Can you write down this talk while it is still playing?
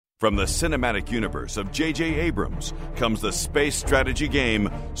From the cinematic universe of J.J. Abrams comes the space strategy game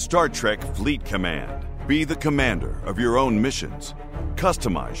Star Trek Fleet Command. Be the commander of your own missions.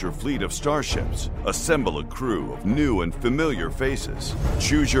 Customize your fleet of starships. Assemble a crew of new and familiar faces.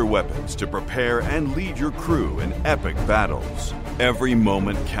 Choose your weapons to prepare and lead your crew in epic battles. Every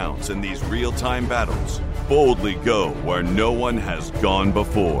moment counts in these real-time battles. Boldly go where no one has gone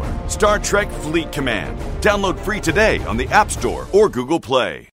before. Star Trek Fleet Command. Download free today on the App Store or Google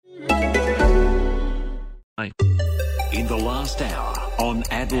Play. In the last hour on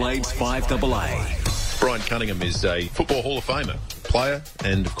Adelaide's 5AA. Brian Cunningham is a Football Hall of Famer, player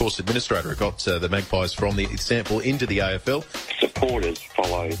and, of course, administrator who got the Magpies from the SANFL into the AFL. Supporters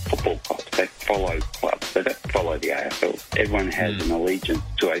follow football clubs. They follow clubs. They don't follow the AFL. Everyone has an allegiance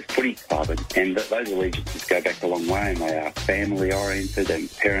to a footy club, and those allegiances go back a long way, and they are family-oriented,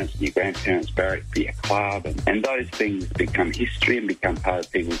 and parents and your grandparents barrack for your club, and those things become history and become part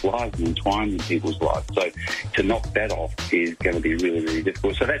of people's lives and entwined in people's lives. So to knock that off is going to be really, really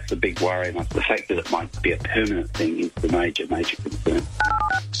difficult. So that's the big worry, and the fact that it might be a permanent thing is the major concern.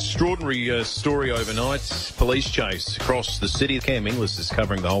 Extraordinary story overnight. Police chase across the city. Cam Inglis is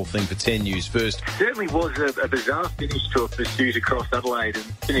covering the whole thing for 10 News First. Certainly was a bizarre finish to a pursuit across Adelaide and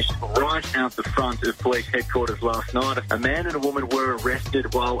finished right out the front of police headquarters last night. A man and a woman were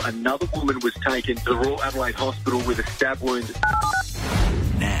arrested while another woman was taken to the Royal Adelaide Hospital with a stab wound.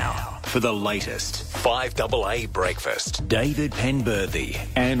 Now, for the latest 5AA Breakfast, David Penberthy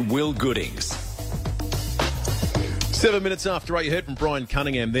and Will Goodings. 7 minutes after 8, you heard from Brian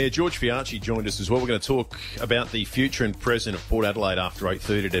Cunningham there. George Fiarchi joined us as well. We're going to talk about the future and present of Port Adelaide after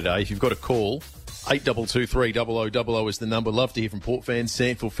 8:30 today. If you've got a call, 8223 0000 is the number. Love to hear from Port fans,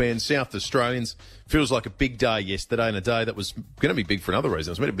 SANFL fans, South Australians. Feels like a big day yesterday, and a day that was going to be big for another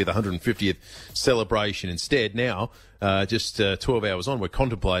reason. It was meant to be the 150th celebration. Instead, now, just 12 hours on, we're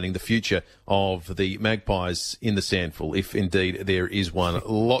contemplating the future of the Magpies in the SANFL, if indeed there is one.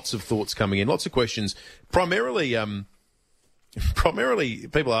 Lots of thoughts coming in, lots of questions. Primarily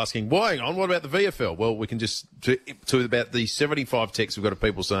people asking, well, hang on, what about the VFL? Well, we can just, to about the 75 texts we've got of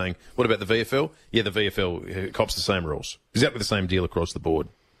people saying, what about the VFL? Yeah, the VFL cops the same rules. Exactly the same deal across the board.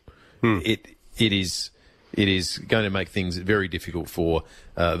 It is going to make things very difficult for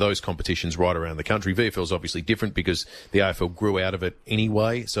those competitions right around the country. VFL is obviously different because the AFL grew out of it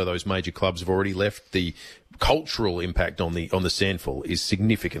anyway, so those major clubs have already left. The cultural impact on the SANFL is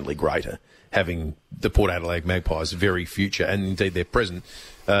significantly greater, having the Port Adelaide Magpies' very future, and indeed their present,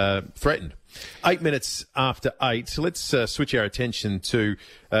 threatened. 8 minutes after 8, so let's switch our attention to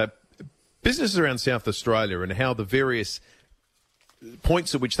businesses around South Australia and how the various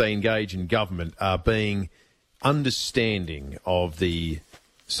points at which they engage in government are being understanding of the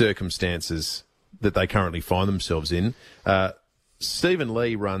circumstances that they currently find themselves in. Stephen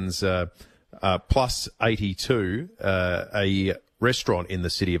Lee runs Plus 82, a restaurant in the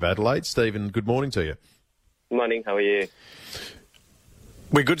city of Adelaide. Stephen, good morning to you. Good morning, how are you?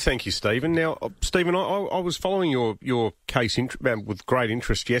 We're good, thank you, Stephen. Now, Stephen, I was following your case with great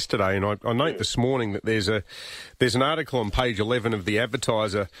interest yesterday, and I note this morning that there's an article on page 11 of the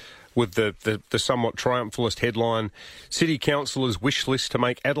Advertiser with the somewhat triumphalist headline, City Councillors wish list to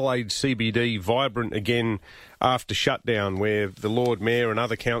make Adelaide CBD vibrant again after shutdown, where the Lord Mayor and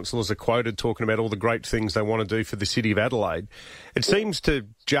other councillors are quoted talking about all the great things they want to do for the City of Adelaide. It seems to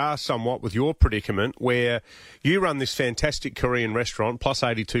jar somewhat with your predicament, where you run this fantastic Korean restaurant, Plus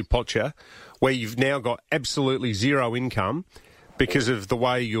 82 Pocha, where you've now got absolutely zero income because of the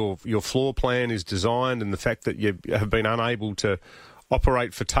way your floor plan is designed and the fact that you have been unable to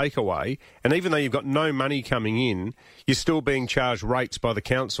operate for takeaway, and even though you've got no money coming in, you're still being charged rates by the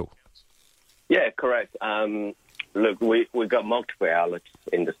council. Yeah, correct. Look, we got multiple outlets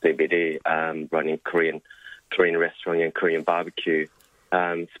in the CBD running Korean restaurant and Korean barbecue,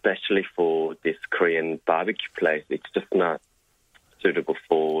 especially for this Korean barbecue place. It's just not suitable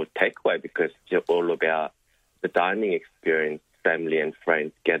for takeaway because it's all about the dining experience, family and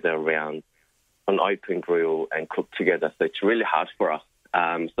friends gather around an open grill and cook together. So it's really hard for us.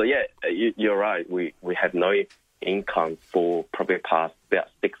 So yeah, you're right. We have no income for probably past about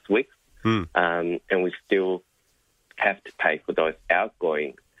 6 weeks. And we still have to pay for those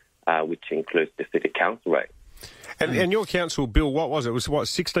outgoing, which includes the city council rate. And your council bill, what was it? Was what,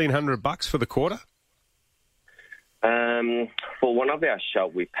 $1,600 for the quarter? For one of our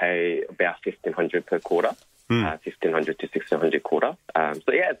shops, we pay about $1,500 per quarter, $1,500 to $1,600 a quarter.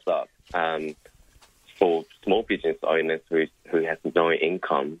 So yeah, it's up. For small business owners who has no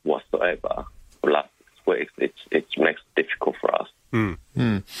income whatsoever for last 6 weeks, it makes it difficult for us.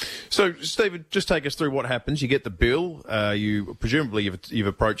 So, Stephen, just take us through what happens. You get the bill. You presumably you've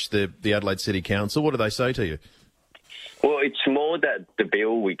approached the Adelaide City Council. What do they say to you? Well, it's more that the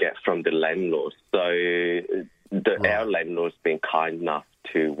bill we get from the landlords. So our landlord's been kind enough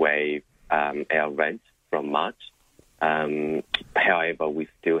to waive our rent from March. However, we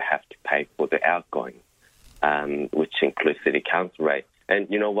still have to pay for the outgoing, which includes City Council rate. And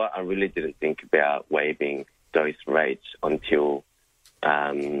you know what? I really didn't think about waiving those rates until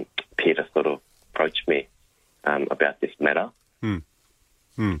Peter sort of approached me about this matter.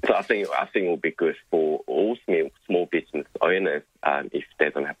 So I think it will be good for all small business owners if they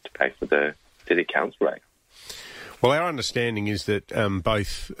don't have to pay for the City Council rate. Well, our understanding is that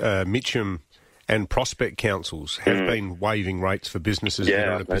both Mitcham and Prospect councils have been waiving rates for businesses that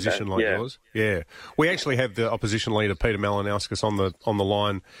are in a position like yours. Yeah, we actually have the opposition leader Peter Malinauskas on the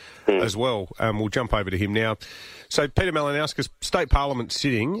line as well. We'll jump over to him now. So, Peter Malinauskas, State Parliament's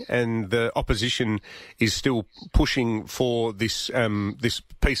sitting, and the opposition is still pushing for this this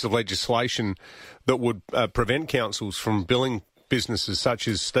piece of legislation that would prevent councils from billing businesses such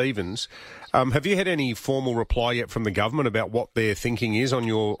as Stevens. Have you had any formal reply yet from the government about what their thinking is on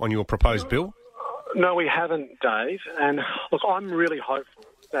your proposed bill? No, we haven't, Dave. And look, I'm really hopeful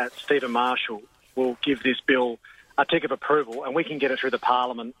that Stephen Marshall will give this bill a tick of approval and we can get it through the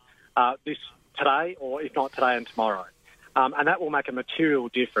Parliament today, or if not today and tomorrow. And that will make a material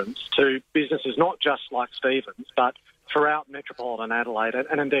difference to businesses, not just like Stevens, but throughout metropolitan Adelaide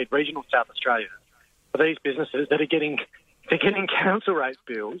and indeed regional South Australia. For these businesses that are getting council rate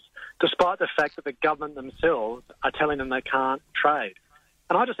bills, despite the fact that the government themselves are telling them they can't trade.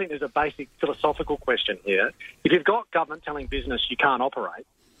 And I just think there's a basic philosophical question here. If you've got government telling business you can't operate,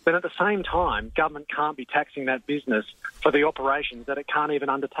 then at the same time, government can't be taxing that business for the operations that it can't even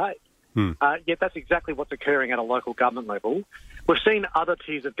undertake. Yet that's exactly what's occurring at a local government level. We've seen other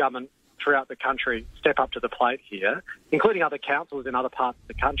tiers of government throughout the country step up to the plate here, including other councils in other parts of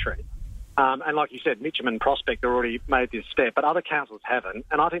the country. And like you said, Mitcham and Prospect have already made this step, but other councils haven't,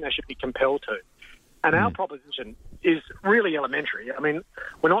 and I think they should be compelled to. And our proposition is really elementary. I mean,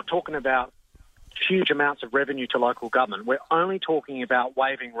 we're not talking about huge amounts of revenue to local government. We're only talking about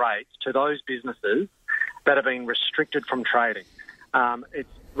waiving rates to those businesses that have been restricted from trading. It's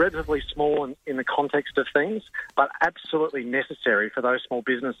relatively small in the context of things, but absolutely necessary for those small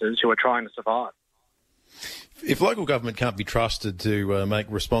businesses who are trying to survive. If local government can't be trusted to make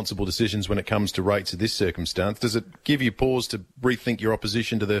responsible decisions when it comes to rates in this circumstance, does it give you pause to rethink your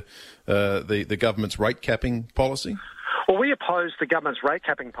opposition to the government's rate capping policy? Well, we oppose the government's rate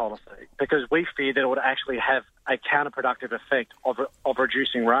capping policy because we fear that it would actually have a counterproductive effect of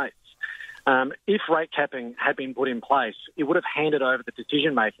reducing rates. If rate capping had been put in place, it would have handed over the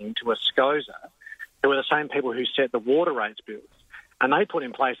decision-making to a SCOSA, who are the same people who set the water rates bills, and they put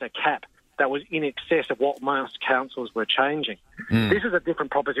in place a cap that was in excess of what most councils were changing. This is a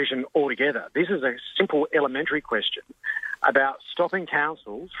different proposition altogether. This is a simple elementary question about stopping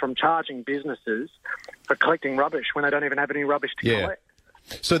councils from charging businesses for collecting rubbish when they don't even have any rubbish to collect.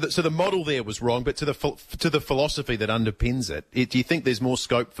 So the model there was wrong, but to the philosophy that underpins it, do you think there's more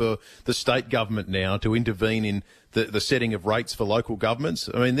scope for the state government now to intervene in the setting of rates for local governments?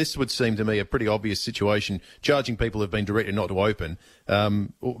 I mean, this would seem to me a pretty obvious situation. Charging people who've been directed not to open,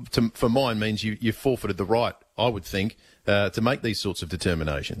 for mine, means you've forfeited the right, I would think, to make these sorts of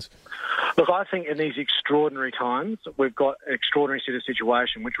determinations. Look, I think in these extraordinary times, we've got an extraordinary set of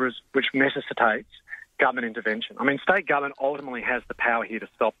situation which necessitates government intervention. I mean, state government ultimately has the power here to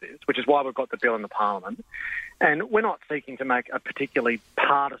stop this, which is why we've got the bill in the Parliament. And we're not seeking to make a particularly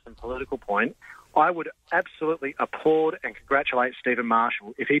partisan political point. I would absolutely applaud and congratulate Stephen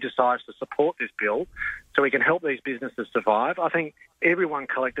Marshall if he decides to support this bill so we can help these businesses survive. I think everyone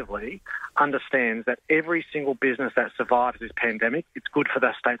collectively understands that every single business that survives this pandemic, it's good for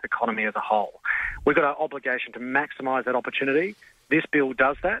the state's economy as a whole. We've got an obligation to maximise that opportunity. This bill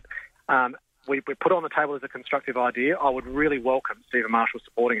does that. We put it on the table as a constructive idea. I would really welcome Stephen Marshall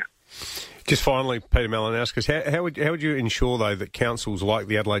supporting it. Just finally, Peter Malinauskas, how would you ensure, though, that councils like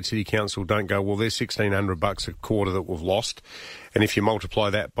the Adelaide City Council don't go, well, there's $1,600 a quarter that we've lost, and if you multiply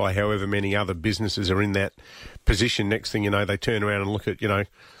that by however many other businesses are in that position, next thing you know, they turn around and look at,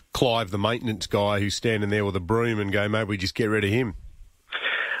 Clive, the maintenance guy who's standing there with a broom, and go, maybe we just get rid of him?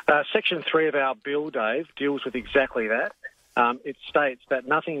 Section 3 of our bill, Dave, deals with exactly that. It states that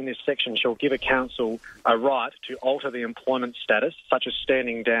nothing in this section shall give a council a right to alter the employment status, such as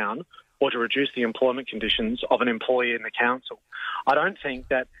standing down, or to reduce the employment conditions of an employee in the council. I don't think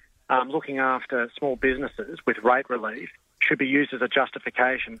that looking after small businesses with rate relief should be used as a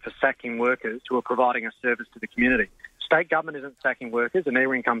justification for sacking workers who are providing a service to the community. State government isn't sacking workers and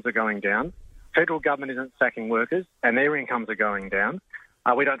their incomes are going down. Federal government isn't sacking workers and their incomes are going down.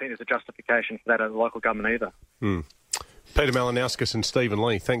 We don't think there's a justification for that at the local government either. Peter Malinauskas and Stephen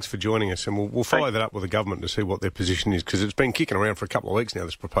Lee, thanks for joining us, and we'll follow that up with the government to see what their position is, because it's been kicking around for a couple of weeks now,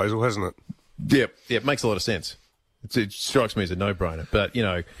 this proposal, hasn't it? Yeah, it makes a lot of sense. It strikes me as a no-brainer, but, you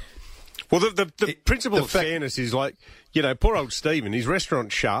know... Well, the principle of fairness is like, you know, poor old Stephen, his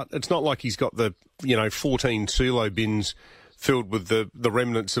restaurant's shut. It's not like he's got the, 14 Sulo bins filled with the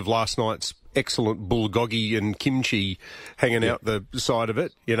remnants of last night's excellent bulgogi and kimchi hanging out the side of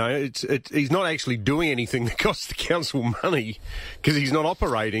it. You know, he's not actually doing anything that costs the council money because he's not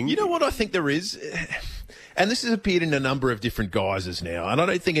operating. You know what I think there is? And this has appeared in a number of different guises now, and I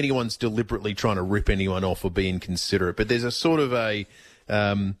don't think anyone's deliberately trying to rip anyone off or be inconsiderate, but there's a sort of a...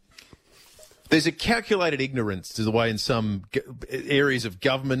 there's a calculated ignorance to the way in some areas of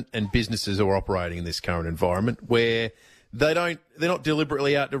government and businesses are operating in this current environment, where they're not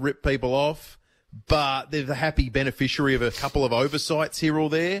deliberately out to rip people off, but they're the happy beneficiary of a couple of oversights here or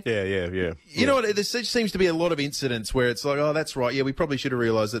there. Yeah. You know what? There seems to be a lot of incidents where it's like, oh, that's right. Yeah, we probably should have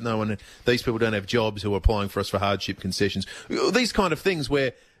realised that these people don't have jobs who are applying for us for hardship concessions. These kind of things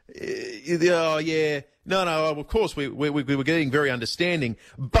where, of course we were getting very understanding,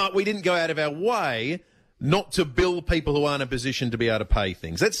 but we didn't go out of our way not to bill people who aren't in a position to be able to pay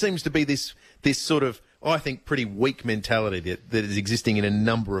things. That seems to be this sort of, I think, pretty weak mentality that is existing in a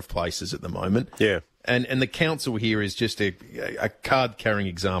number of places at the moment. Yeah. And the council here is just a card-carrying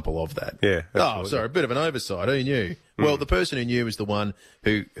example of that. Yeah. Absolutely. Oh, sorry, a bit of an oversight. Who knew? Well, the person who knew was the one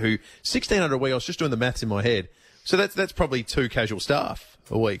who 1,600 a week, I was just doing the maths in my head. So that's probably 2 casual staff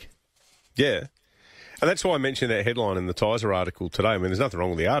a week. Yeah. And that's why I mentioned that headline in the Tizer article today. I mean, there's nothing wrong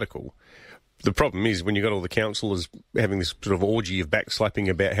with the article. The problem is when you've got all the councillors having this sort of orgy of backslapping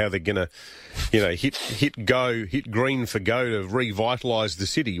about how they're going to, hit green for go to revitalise the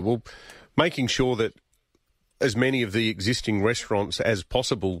city. Well, making sure that as many of the existing restaurants as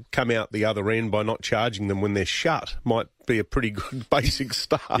possible come out the other end by not charging them when they're shut might be a pretty good basic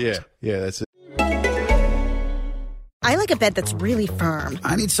start. Yeah, that's it. I like a bed that's really firm.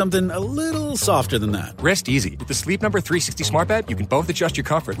 I need something a little softer than that. Rest easy. With the Sleep Number 360 smart bed, you can both adjust your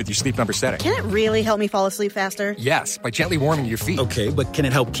comfort with your Sleep Number setting. Can it really help me fall asleep faster? Yes, by gently warming your feet. Okay, but can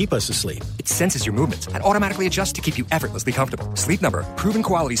it help keep us asleep? It senses your movements and automatically adjusts to keep you effortlessly comfortable. Sleep Number, proven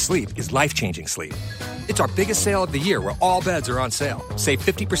quality sleep is life-changing sleep. It's our biggest sale of the year where all beds are on sale. Save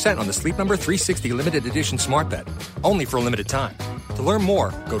 50% on the Sleep Number 360 limited edition smart bed. Only for a limited time. To learn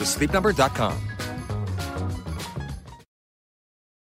more, go to sleepnumber.com.